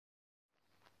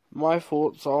My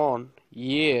thoughts on,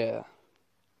 yeah.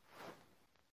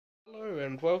 Hello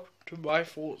and welcome to My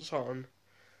Thoughts on.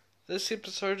 This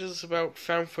episode is about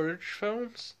found footage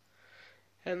films,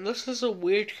 and this is a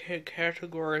weird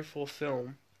category for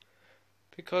film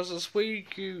because it's where you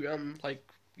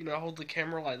hold the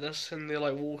camera like this and they're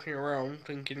like walking around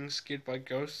and getting scared by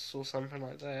ghosts or something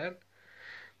like that.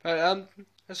 But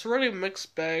it's really a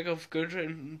mixed bag of good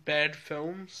and bad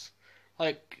films.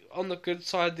 Like on the good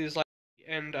side, there's like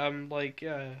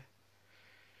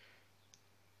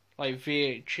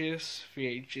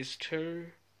VHS 2.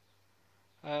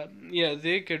 Yeah,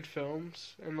 they're good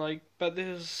films, and but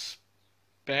there's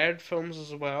bad films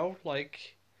as well.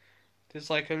 Like, there's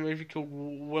like a movie called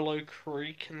Willow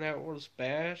Creek, and that was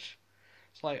bad.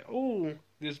 It's like, oh,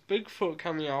 there's Bigfoot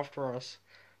coming after us.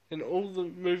 And all the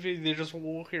movie, they're just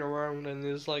walking around, and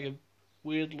there's like a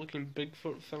weird looking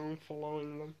Bigfoot film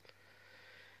following them.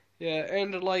 Yeah,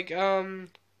 and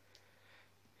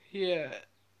yeah,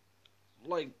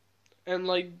 like, and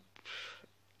like,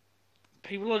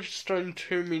 people are just doing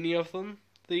too many of them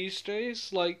these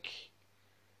days. Like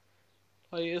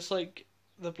it's like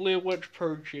the Blair Witch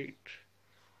Project.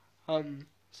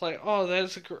 It's like, oh,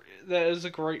 that is a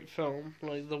great film.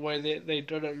 Like the way that they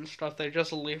did it and stuff. They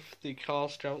just left the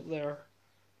cast out there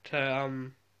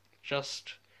to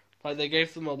just like they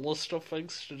gave them a list of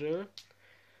things to do,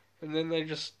 and then they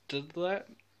just did that.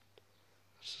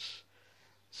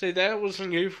 See, that was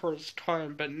new for its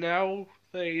time, but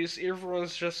nowadays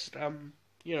everyone's just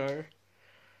you know,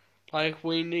 like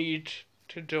we need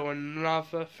to do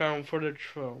another found footage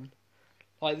film.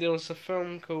 Like there was a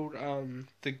film called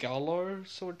The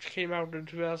Gallows, which came out in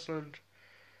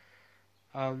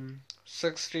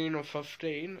 2016 or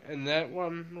 15, and that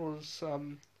one was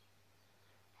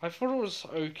I thought it was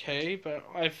okay, but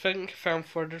I think found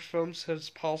footage films has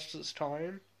passed its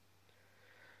time.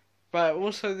 But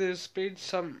also there's been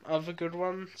some other good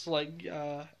ones like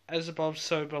As Above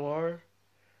So Below.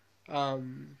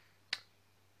 Um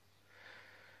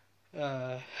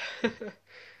uh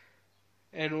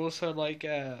and also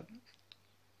Grave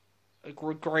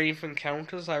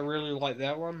Encounters. I really like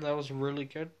that one. That was really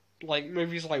good. Like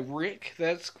movies like Rick,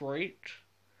 that's great.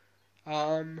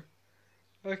 Um,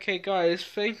 okay, guys,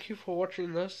 thank you for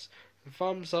watching this.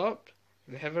 Thumbs up,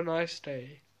 and have a nice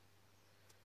day.